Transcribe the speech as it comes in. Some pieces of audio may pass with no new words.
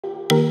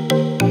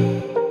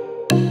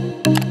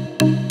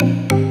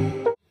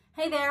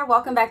there,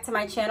 welcome back to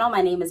my channel.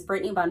 My name is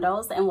Brittney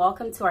Bundles and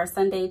welcome to our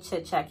Sunday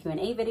Chit Chat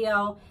Q&A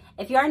video.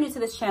 If you are new to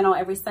this channel,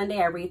 every Sunday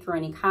I read through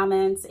any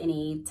comments,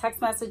 any text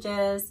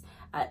messages,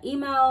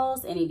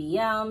 emails, any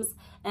DMs,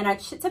 and I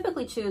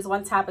typically choose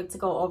one topic to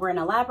go over and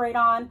elaborate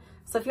on.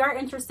 So if you are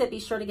interested, be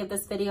sure to give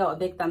this video a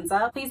big thumbs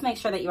up. Please make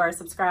sure that you are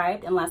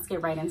subscribed and let's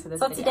get right into this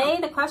video. So today,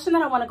 the question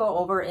that I want to go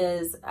over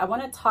is, I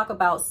want to talk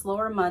about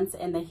slower months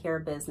in the hair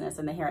business,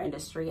 in the hair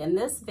industry. And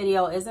this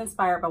video is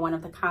inspired by one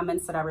of the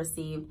comments that I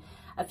received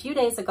a few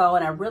days ago,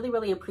 and I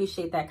really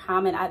appreciate that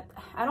comment.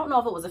 I don't know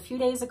if it was a few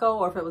days ago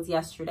or if it was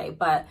yesterday,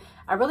 but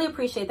I really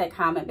appreciate that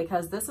comment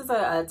because this is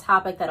a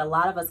topic that a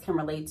lot of us can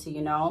relate to,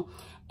 you know.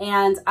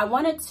 And I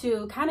wanted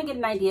to kind of get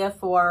an idea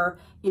for,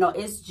 you know,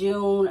 is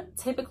June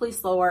typically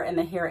slower in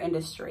the hair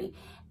industry?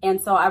 And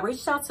so I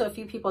reached out to a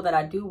few people that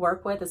I do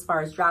work with as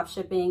far as drop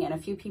shipping, and a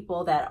few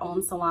people that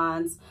own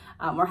salons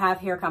or have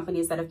hair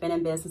companies that have been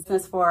in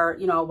business for,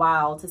 you know, a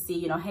while, to see,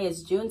 you know, hey,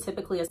 is June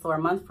typically a slower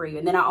month for you?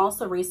 And then I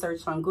also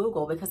researched on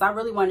Google because I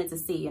really wanted to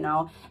see, you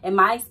know, in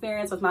my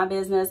experience with my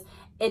business,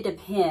 it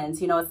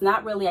depends. You know, it's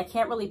not really, I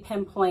can't really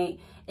pinpoint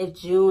if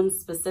June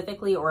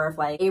specifically or if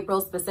like April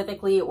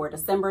specifically or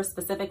December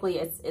specifically,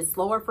 it's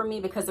slower for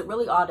me because it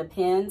really all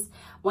depends.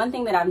 One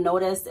thing that I've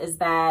noticed is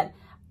that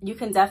you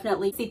can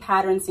definitely see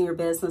patterns in your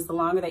business the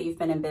longer that you've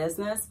been in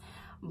business,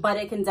 but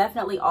it can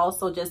definitely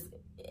also just,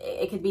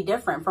 it could be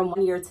different from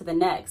one year to the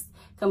next,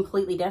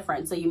 completely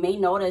different. So you may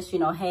notice, you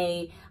know,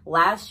 hey,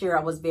 last year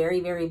I was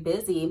very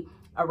busy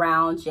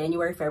around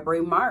January,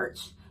 February, March,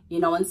 you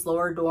know, and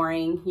slower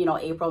during, you know,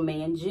 April,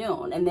 May, and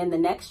June. And then the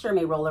next year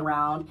may roll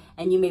around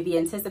and you may be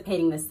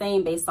anticipating the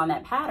same based on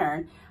that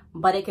pattern,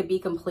 but it could be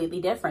completely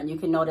different. You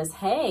can notice,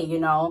 hey, you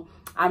know,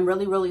 I'm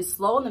really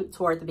slow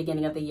toward the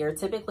beginning of the year.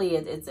 Typically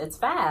it's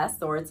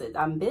fast or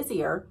I'm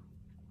busier,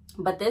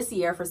 but this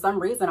year for some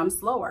reason I'm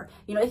slower.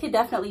 You know, it could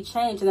definitely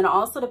change. And then it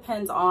also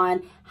depends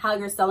on how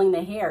you're selling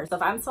the hair. So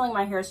if I'm selling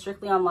my hair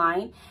strictly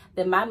online,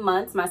 then my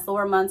months, my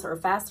slower months or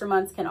faster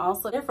months can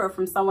also differ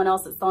from someone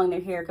else that's selling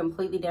their hair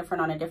completely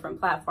different on a different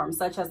platform,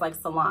 such as like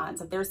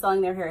salons. If they're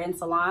selling their hair in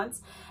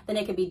salons, then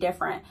it could be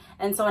different.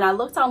 And so when I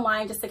looked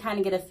online just to kind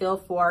of get a feel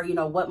for, you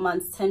know, what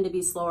months tend to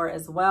be slower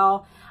as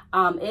well,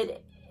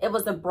 it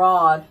was a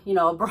broad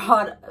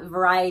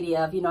variety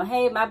of, you know,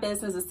 hey, my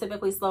business is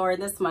typically slower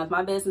this month.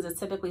 My business is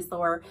typically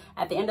slower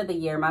at the end of the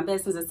year. My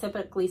business is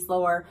typically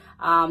slower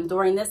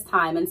during this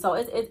time. And so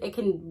it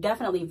can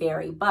definitely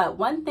vary. But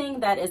one thing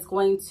that is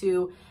going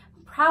to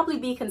probably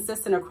be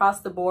consistent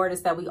across the board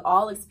is that we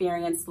all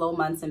experience slow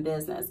months in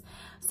business.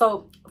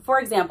 So for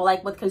example,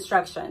 like with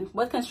construction,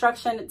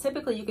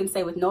 typically you can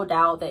say with no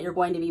doubt that you're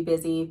going to be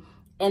busy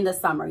in the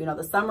summer. You know,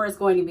 the summer is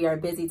going to be our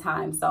busy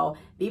time. So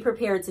be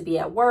prepared to be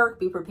at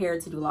work, be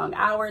prepared to do long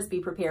hours, be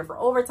prepared for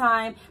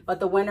overtime. But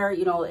the winter,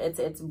 you know,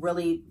 it's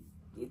really,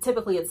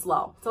 typically it's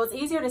slow. So it's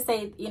easier to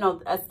say, you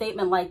know, a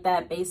statement like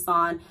that based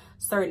on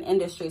certain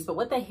industries. But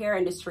with the hair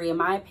industry, in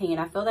my opinion,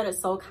 I feel that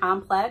it's so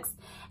complex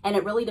and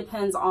it really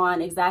depends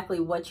on exactly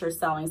what you're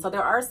selling. So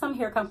there are some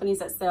hair companies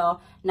that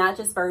sell not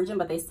just virgin,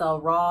 but they sell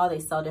raw, they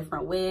sell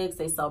different wigs,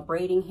 they sell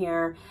braiding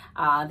hair,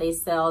 they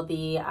sell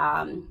the,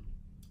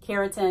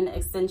 keratin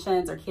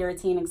extensions or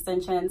keratin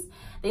extensions.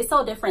 They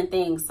sell different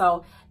things.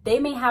 So they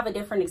may have a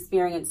different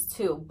experience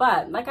too.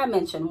 But like I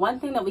mentioned, one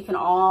thing that we can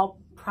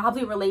all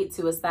probably relate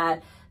to is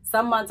that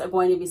some months are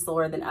going to be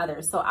slower than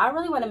others. So I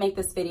really want to make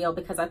this video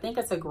because I think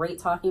it's a great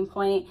talking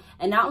point.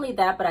 And not only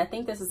that, but I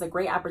think this is a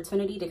great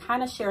opportunity to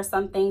kind of share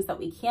some things that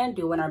we can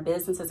do when our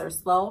businesses are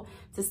slow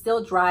to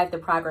still drive the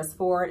progress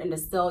forward and to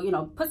still, you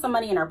know, put some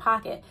money in our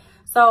pocket.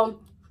 So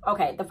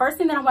okay, the first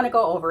thing that I want to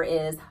go over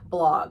is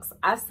blogs.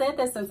 I've said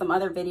this in some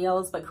other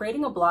videos, but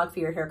creating a blog for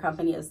your hair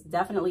company is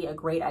definitely a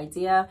great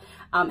idea.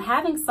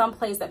 Having some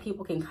place that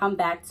people can come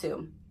back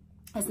to.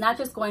 It's not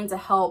just going to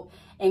help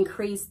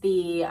increase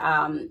the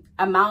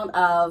amount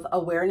of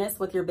awareness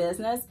with your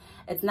business.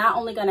 It's not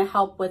only going to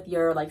help with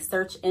your like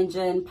search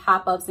engine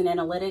pop-ups and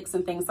analytics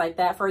and things like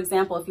that. For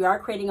example, if you are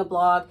creating a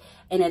blog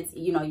and it's,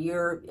 you know,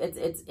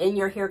 it's in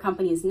your hair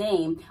company's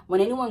name,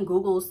 when anyone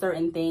Googles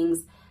certain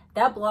things,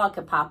 that blog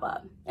could pop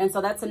up. And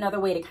so that's another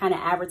way to kind of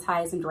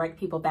advertise and direct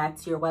people back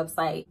to your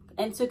website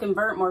and to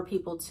convert more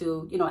people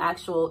to, you know,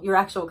 your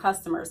actual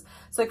customers.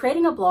 So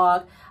creating a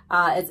blog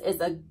is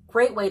a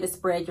great way to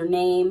spread your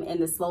name in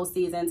the slow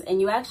seasons.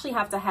 And you actually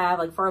have to have,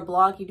 like for a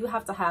blog, you do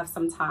have to have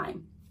some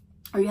time,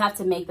 or you have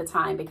to make the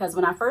time. Because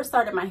when I first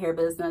started my hair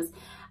business,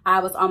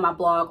 I was on my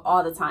blog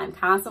all the time,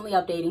 constantly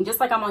updating,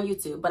 just like I'm on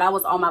YouTube, but I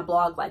was on my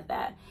blog like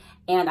that.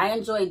 And I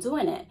enjoyed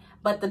doing it.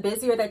 But the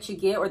busier that you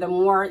get, or the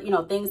more, you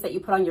know, things that you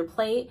put on your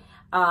plate,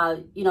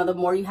 you know, the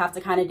more you have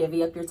to kind of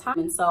divvy up your time.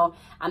 And so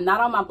I'm not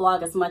on my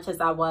blog as much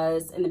as I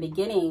was in the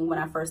beginning when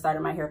I first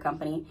started my hair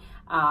company.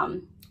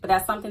 But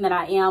that's something that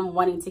I am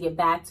wanting to get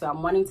back to.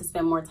 I'm wanting to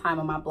spend more time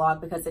on my blog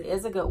because it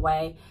is a good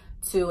way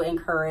to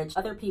encourage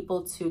other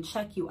people to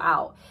check you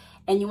out.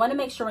 And you want to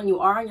make sure when you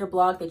are on your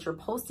blog that you're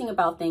posting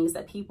about things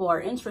that people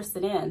are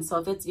interested in.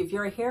 So if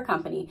you're a hair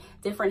company,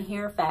 different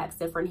hair facts,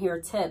 different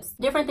hair tips,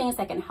 different things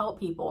that can help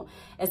people.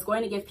 It's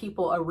going to give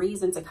people a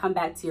reason to come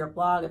back to your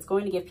blog. It's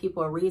going to give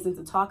people a reason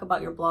to talk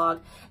about your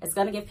blog. It's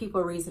going to give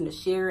people a reason to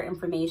share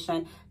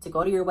information, to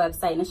go to your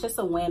website, and it's just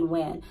a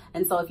win-win.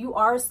 And so if you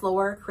are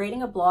slower,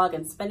 creating a blog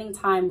and spending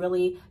time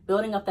really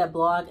building up that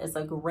blog is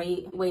a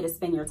great way to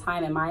spend your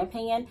time, in my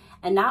opinion.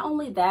 And not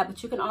only that,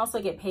 but you can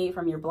also get paid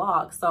from your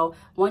blog. So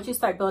once you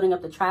start building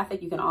up the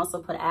traffic, you can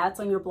also put ads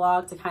on your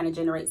blog to kind of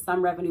generate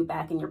some revenue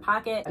back in your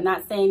pocket. I'm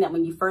not saying that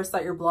when you first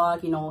start your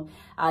blog,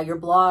 your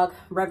blog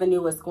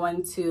revenue is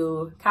going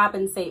to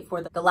compensate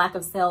for the lack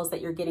of sales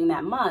that you're getting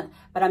that month,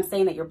 but I'm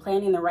saying that you're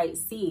planting the right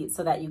seeds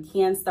so that you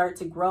can start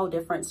to grow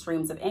different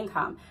streams of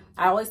income.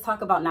 I always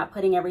talk about not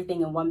putting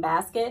everything in one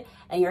basket,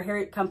 and your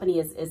hair company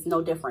is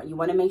no different. You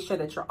want to make sure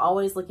that you're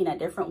always looking at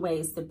different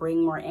ways to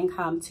bring more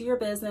income to your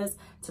business,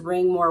 to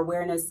bring more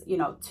awareness,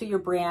 to your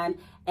brand,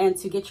 and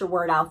to get your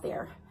word out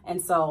there. And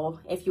so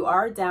if you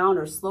are down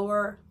or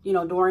slower,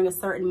 during a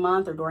certain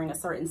month or during a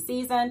certain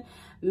season,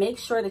 make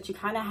sure that you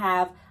kind of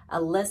have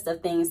a list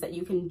of things that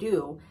you can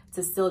do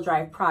to still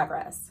drive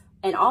progress.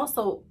 And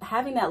also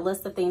having that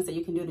list of things that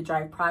you can do to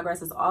drive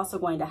progress is also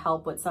going to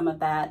help with some of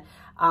that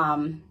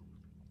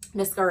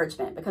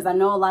discouragement, because I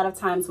know a lot of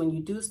times when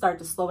you do start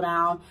to slow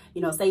down,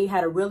 say you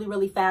had a really,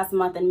 really fast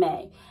month in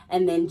May,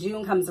 and then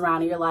June comes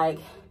around and you're like,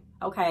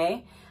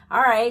 okay,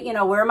 all right,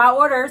 where are my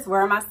orders?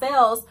 Where are my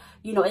sales?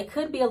 It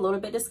could be a little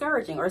bit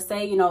discouraging. Or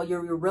say,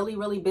 you're really,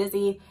 really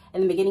busy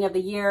in the beginning of the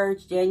year,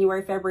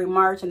 January, February,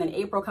 March, and then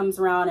April comes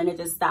around and it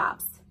just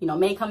stops.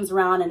 May comes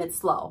around and it's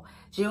slow.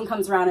 June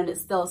comes around and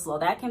it's still slow.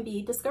 That can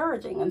be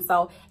discouraging. And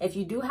so if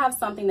you do have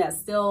something that's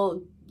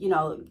still,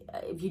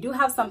 if you do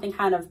have something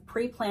kind of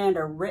pre-planned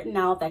or written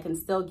out that can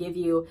still give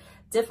you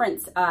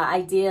different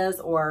ideas,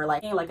 or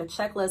like a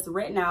checklist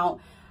written out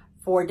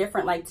for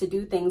different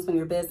to-do things when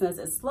your business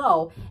is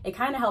slow, it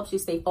kind of helps you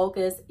stay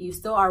focused. You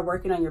still are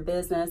working on your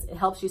business. It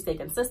helps you stay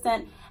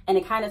consistent, and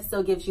it kind of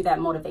still gives you that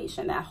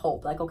motivation, that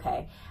hope. Like,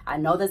 okay, I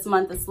know this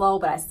month is slow,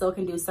 but I still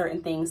can do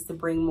certain things to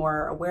bring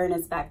more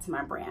awareness back to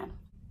my brand.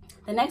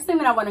 The next thing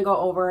that I want to go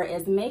over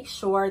is make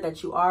sure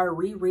that you are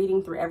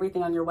rereading through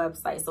everything on your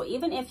website. So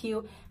even if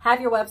you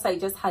have your website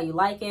just how you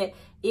like it,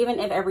 even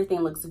if everything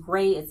looks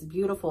great, it's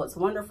beautiful, it's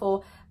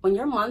wonderful, when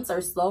your months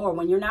are slow or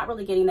when you're not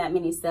really getting that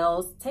many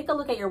sales, take a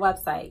look at your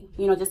website.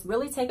 Just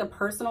really take a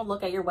personal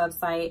look at your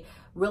website.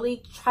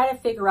 Really try to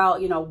figure out,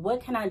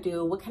 what can I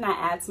do? What can I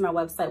add to my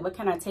website? What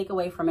can I take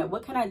away from it?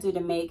 What can I do to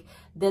make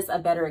this a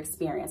better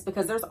experience?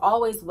 Because there's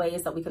always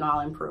ways that we can all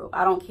improve.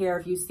 I don't care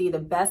if you see the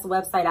best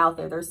website out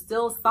there, there's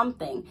still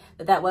something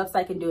that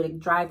website can do to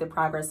drive the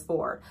progress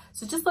forward.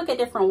 So just look at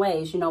different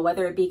ways,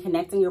 whether it be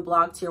connecting your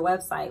blog to your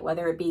website,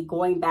 whether it be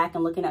going back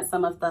and looking at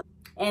some of the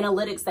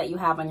analytics that you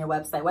have on your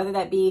website, whether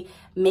that be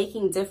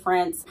making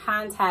different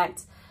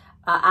contact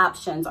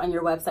options on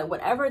your website,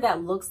 whatever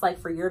that looks like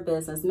for your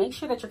business. Make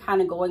sure that you're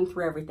kind of going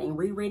through everything,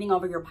 rereading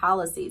over your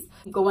policies,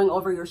 going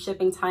over your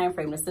shipping time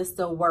frame. Does this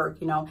still work?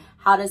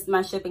 How does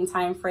my shipping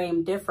time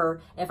frame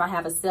differ if I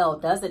have a sale?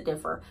 Does it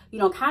differ?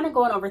 Kind of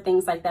going over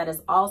things like that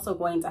is also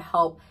going to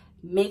help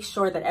make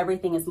sure that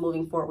everything is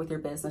moving forward with your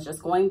business.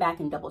 Just going back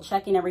and double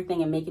checking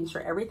everything and making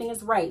sure everything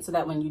is right, so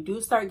that when you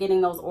do start getting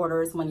those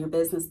orders, when your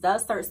business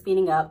does start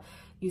speeding up,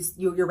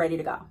 you're ready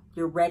to go.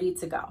 You're ready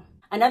to go.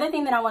 Another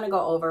thing that I want to go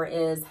over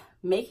is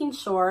making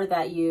sure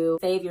that you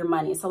save your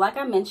money. So like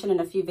I mentioned in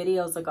a few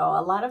videos ago,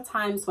 a lot of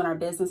times when our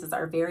businesses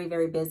are very,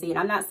 very busy, and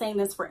I'm not saying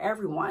this for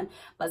everyone,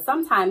 but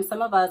sometimes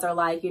some of us are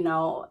like,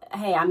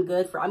 hey, I'm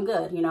good. I'm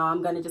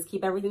going to just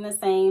keep everything the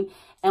same.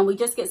 And we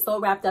just get so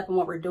wrapped up in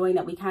what we're doing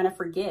that we kind of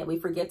forget. We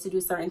forget to do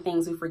certain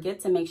things. We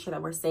forget to make sure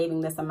that we're saving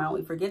this amount.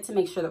 We forget to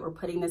make sure that we're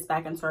putting this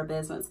back into our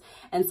business.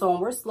 And so when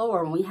we're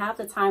slower, when we have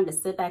the time to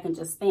sit back and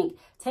just think,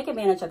 take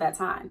advantage of that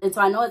time. And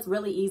so I know it's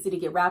really easy to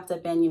get wrapped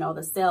up in,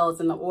 the sales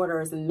and the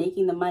orders and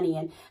making the money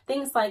and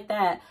things like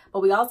that.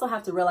 But we also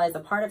have to realize a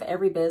part of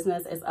every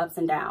business is ups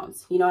and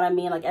downs. You know what I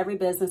mean? Like every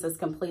business is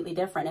completely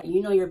different.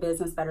 You know your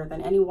business better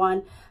than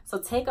anyone. So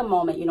take a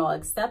moment,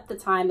 accept the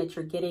time that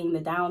you're getting, the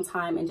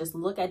downtime, and just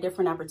look at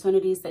different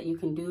opportunities that you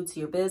can do to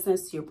your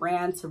business, to your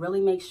brand, to really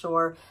make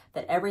sure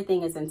that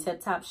everything is in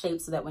tip-top shape,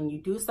 so that when you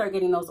do start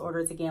getting those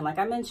orders again, like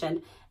I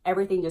mentioned,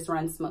 everything just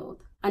runs smooth.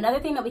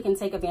 Another thing that we can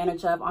take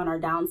advantage of on our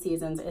down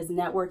seasons is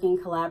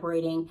networking,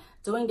 collaborating,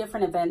 doing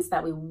different events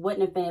that we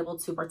wouldn't have been able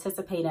to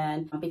participate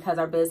in because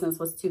our business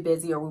was too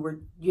busy, or we were,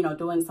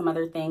 doing some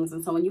other things.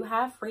 And so when you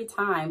have free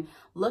time,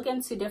 look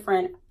into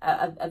different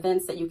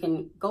events that you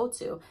can go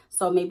to.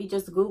 So maybe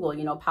just Google,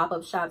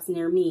 pop-up shops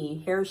near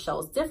me, hair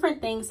shows,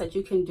 different things that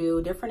you can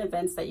do, different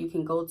events that you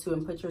can go to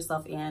and put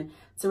yourself in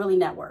to really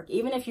network.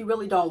 Even if you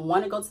really don't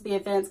want to go to the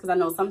events, because I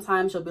know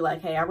sometimes you'll be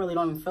like, hey, I really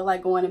don't even feel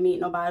like going to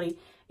meet nobody.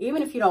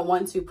 Even if you don't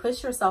want to,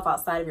 push yourself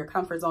outside of your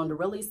comfort zone to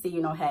really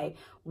see, hey,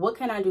 what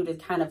can I do to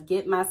kind of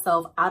get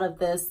myself out of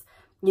this,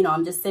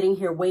 I'm just sitting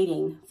here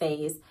waiting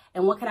phase,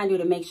 and what can I do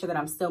to make sure that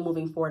I'm still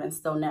moving forward and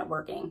still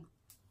networking?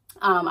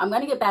 I'm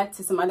going to get back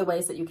to some other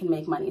ways that you can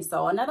make money.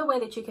 So another way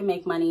that you can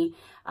make money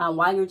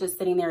while you're just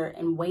sitting there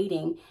and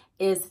waiting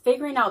is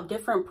figuring out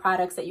different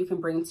products that you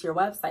can bring to your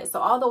website. So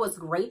although it's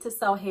great to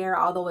sell hair,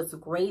 although it's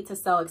great to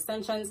sell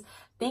extensions,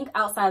 think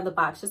outside of the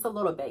box just a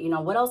little bit. You know,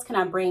 what else can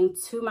I bring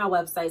to my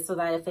website so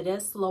that if it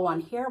is slow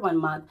on hair one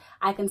month,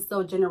 I can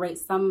still generate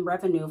some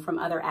revenue from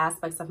other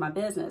aspects of my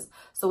business.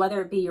 So whether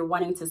it be you're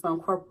wanting to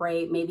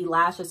incorporate maybe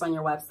lashes on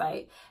your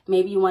website,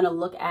 maybe you want to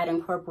look at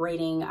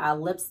incorporating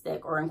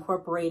lipstick or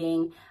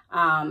incorporating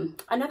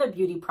another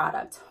beauty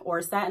product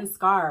or satin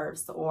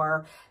scarves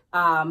or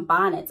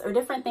bonnets or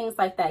different things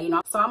like that, you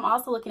know. So I'm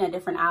also looking at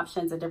different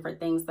options and different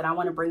things that I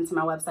want to bring to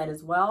my website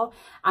as well.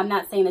 I'm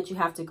not saying that you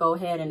have to go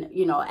ahead and,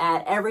 you know,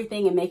 add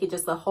everything and make it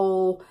just a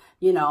whole,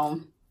 you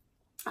know,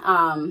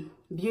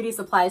 beauty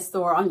supply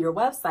store on your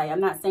website. I'm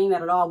not saying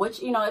that at all,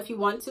 which, you know, if you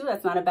want to,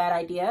 that's not a bad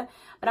idea.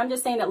 But I'm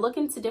just saying that look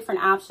into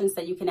different options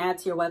that you can add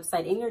to your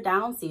website in your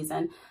down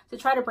season to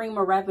try to bring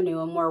more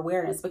revenue and more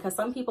awareness, because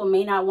some people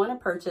may not want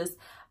to purchase,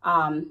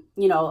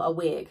 you know, a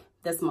wig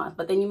this month,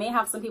 but then you may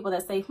have some people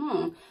that say,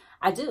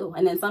 I do.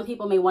 And then some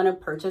people may want to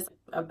purchase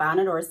a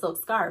bonnet or a silk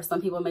scarf.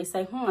 Some people may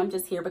say, I'm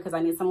just here because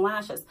I need some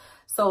lashes.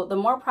 So the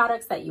more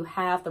products that you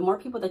have, the more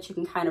people that you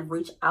can kind of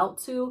reach out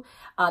to,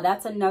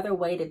 that's another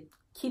way to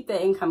keep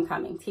the income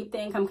coming. Keep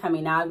the income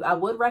coming. Now, I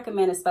would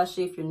recommend,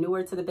 especially if you're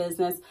newer to the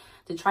business,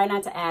 to try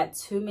not to add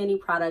too many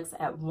products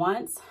at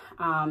once.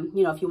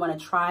 You know, if you want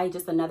to try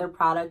just another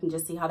product and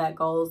just see how that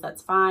goes,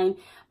 that's fine.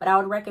 But I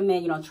would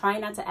recommend, you know, try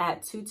not to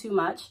add too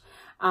much.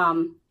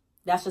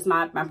 That's just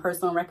my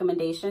personal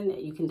recommendation.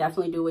 You can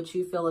definitely do what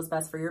you feel is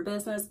best for your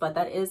business, but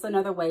that is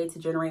another way to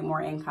generate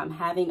more income,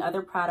 having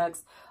other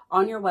products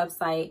on your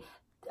website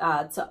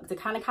to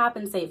kind of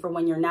compensate for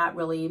when you're not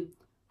really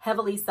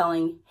heavily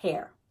selling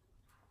hair.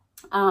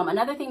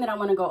 Another thing that I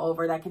want to go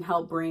over that can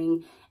help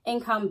bring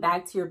income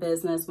back to your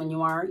business when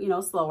you are, you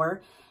know,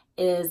 slower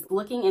is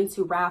looking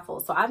into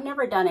raffles. So I've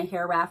never done a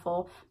hair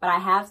raffle, but I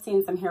have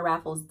seen some hair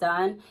raffles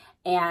done,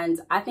 and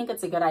I think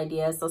it's a good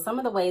idea. So some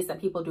of the ways that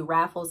people do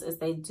raffles is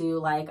they do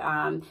like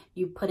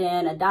you put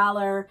in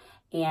 $1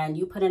 and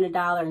you put in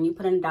 $1 and you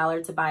put in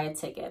 $1 to buy a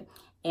ticket.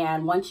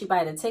 And once you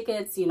buy the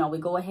tickets, you know, we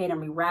go ahead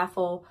and we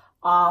raffle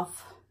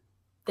off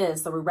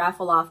this, or we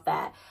raffle off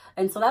that.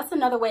 And so that's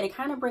another way to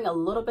kind of bring a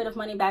little bit of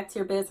money back to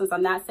your business.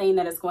 I'm not saying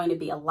that it's going to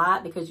be a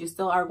lot, because you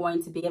still are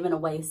going to be giving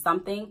away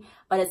something,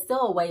 but it's still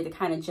a way to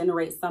kind of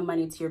generate some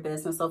money to your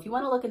business. So if you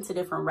want to look into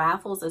different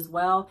raffles as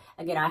well,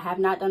 again, I have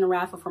not done a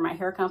raffle for my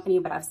hair company,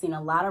 but I've seen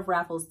a lot of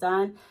raffles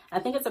done. I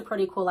think it's a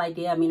pretty cool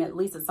idea. I mean, at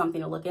least it's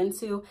something to look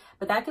into,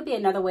 but that could be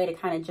another way to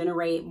kind of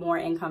generate more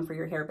income for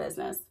your hair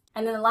business.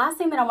 And then the last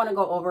thing that I want to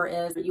go over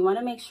is you want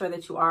to make sure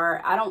that you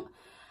are,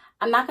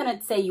 I'm not going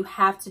to say you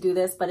have to do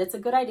this, but it's a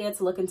good idea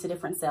to look into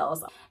different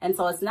sales. And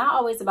so it's not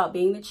always about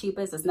being the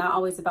cheapest. It's not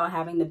always about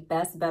having the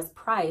best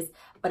price,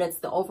 but it's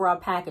the overall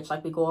package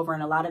like we go over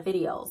in a lot of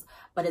videos.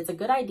 But it's a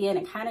good idea, and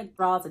it kind of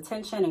draws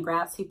attention and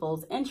grabs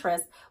people's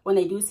interest when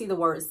they do see the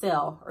word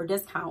sale or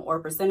discount or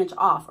percentage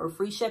off or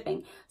free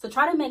shipping. So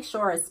try to make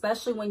sure,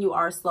 especially when you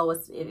are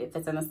slowest, if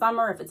it's in the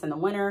summer, if it's in the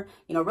winter,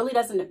 you know, really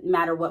doesn't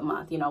matter what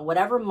month, you know,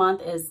 whatever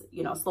month is,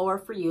 you know, slower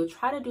for you,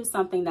 try to do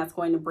something that's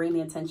going to bring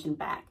the attention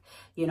back,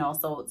 you know.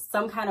 So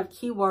some kind of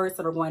keywords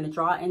that are going to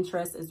draw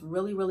interest is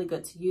really, really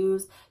good to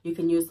use. You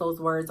can use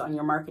those words on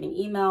your marketing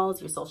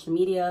emails, your social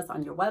medias,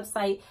 on your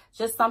website,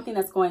 just something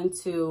that's going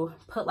to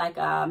put like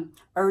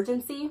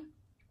urgency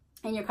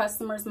in your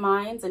customers'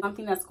 minds, and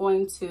something that's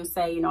going to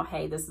say, you know,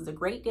 hey, this is a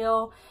great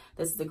deal.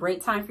 This is a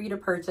great time for you to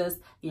purchase.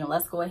 You know,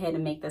 let's go ahead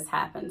and make this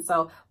happen.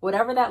 So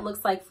whatever that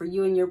looks like for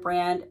you and your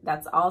brand,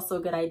 that's also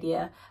a good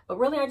idea. But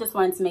really, I just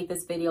wanted to make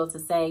this video to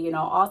say, you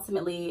know,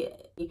 ultimately,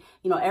 you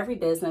know, every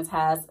business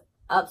has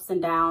ups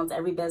and downs.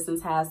 Every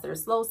business has their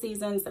slow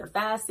seasons, their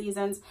fast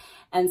seasons.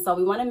 And so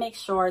we want to make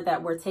sure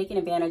that we're taking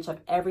advantage of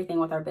everything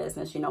with our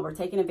business. You know, we're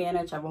taking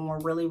advantage of when we're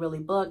really, really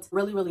booked,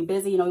 really, really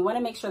busy. You know, we want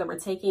to make sure that we're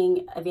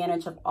taking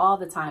advantage of all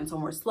the times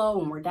when we're slow,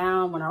 when we're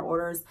down, when our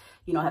orders,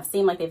 you know, have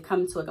seemed like they've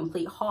come to a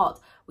complete halt.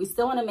 We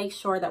still want to make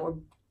sure that we're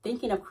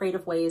thinking of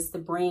creative ways to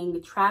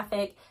bring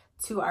traffic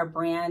to our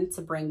brand, to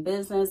bring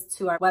business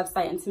to our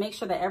website, and to make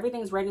sure that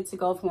everything's ready to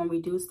go for when we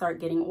do start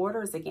getting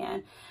orders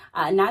again.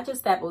 Not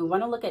just that, but we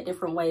want to look at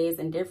different ways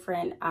and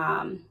different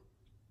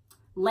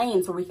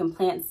lanes where we can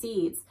plant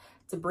seeds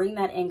to bring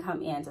that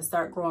income in, to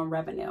start growing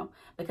revenue,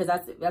 because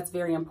that's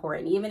very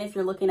important. Even if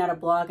you're looking at a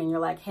blog and you're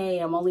like, hey,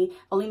 I'm only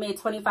made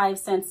 25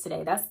 cents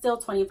today, that's still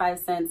 25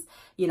 cents,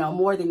 you know,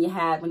 more than you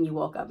had when you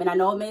woke up. And I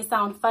know it may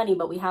sound funny,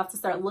 but we have to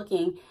start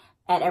looking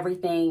at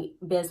everything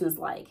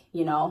business-like,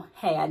 you know,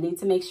 hey, I need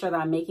to make sure that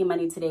I'm making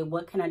money today.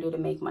 What can I do to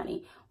make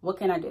money? What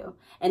can I do?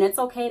 And it's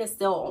okay to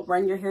still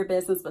run your hair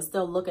business, but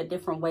still look at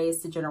different ways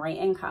to generate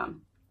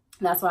income.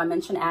 That's why I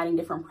mentioned adding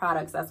different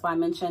products. That's why I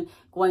mentioned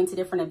going to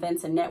different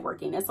events and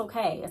networking. It's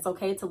okay. It's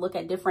okay to look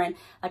at different,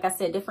 like I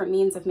said, different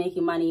means of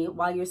making money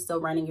while you're still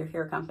running your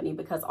hair company,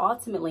 because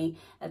ultimately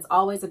it's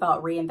always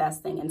about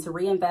reinvesting. And to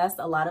reinvest,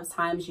 a lot of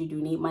times you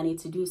do need money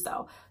to do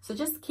so. So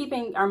just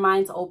keeping our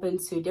minds open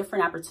to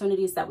different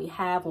opportunities that we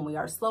have when we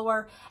are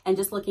slower, and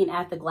just looking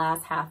at the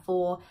glass half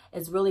full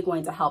is really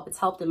going to help. It's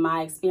helped in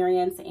my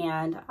experience.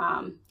 And,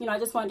 you know, I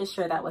just wanted to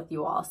share that with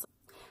you all.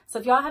 So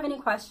if y'all have any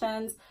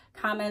questions,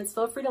 comments,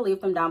 feel free to leave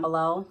them down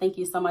below. Thank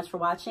you so much for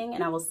watching,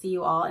 and I will see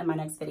you all in my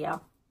next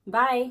video.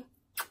 Bye.